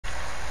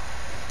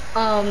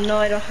No,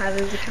 I don't have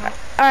his account.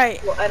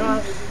 Alright. Well, I don't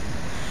have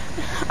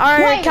his.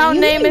 Our account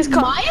name is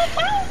called. My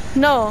account?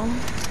 No.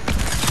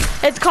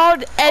 It's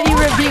called Eddie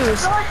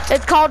Reviews.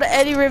 It's called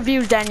Eddie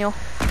Reviews, Daniel.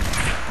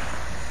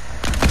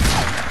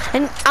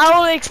 And I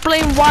will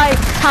explain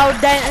how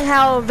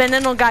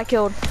Veneno got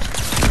killed.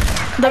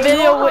 The I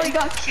video know how he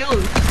got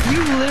killed. You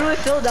literally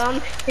fell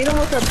down, hit him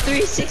with a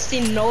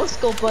 360 no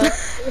scope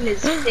in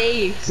his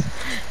face.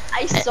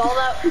 I saw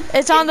that.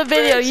 It's on the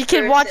video. You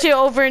can watch it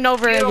over and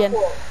over again.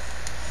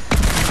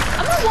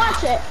 I'm gonna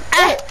watch it.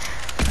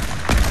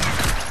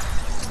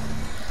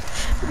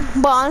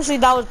 But honestly,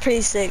 that was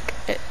pretty sick.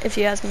 If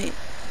you ask me, it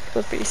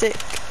was pretty sick.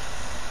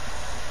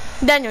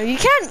 Daniel, you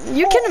can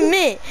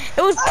admit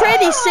it was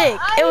pretty sick.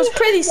 It was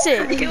pretty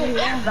sick.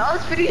 That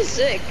was pretty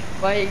sick.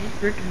 Why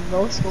freaking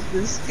no scope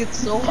this gets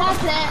so hot?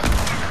 That's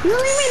it. You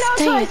leave me no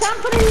Dang choice. it. I'm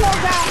putting no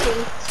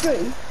gravity.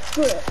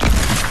 Screw it.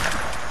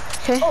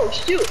 Okay. Oh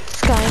shoot!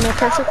 This guy in there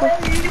perfectly.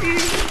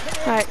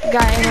 Alright,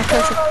 guy in there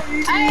perfect.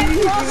 I have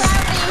no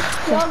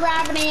gravity. No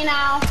gravity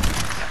now.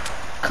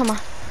 Come on.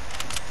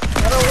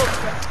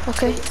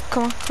 Okay,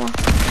 come on.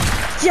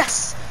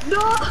 Yes! No!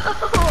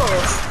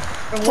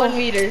 From 1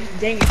 meter.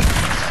 Dang it.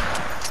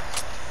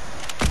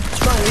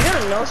 Come on, you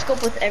gotta no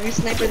scope with every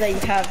sniper that you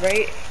have,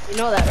 right? You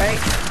know that, right?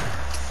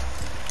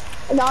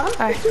 I got him.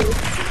 Alright.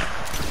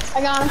 I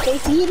got him.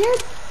 Safety heater.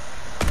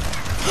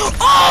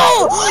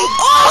 Oh!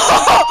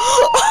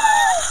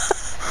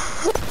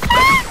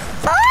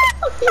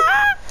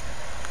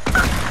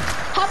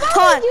 How about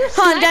Hold we do on,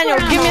 sniper Daniel,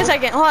 give me a ammo?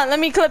 second. Hold on, let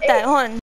me clip that. Hold on.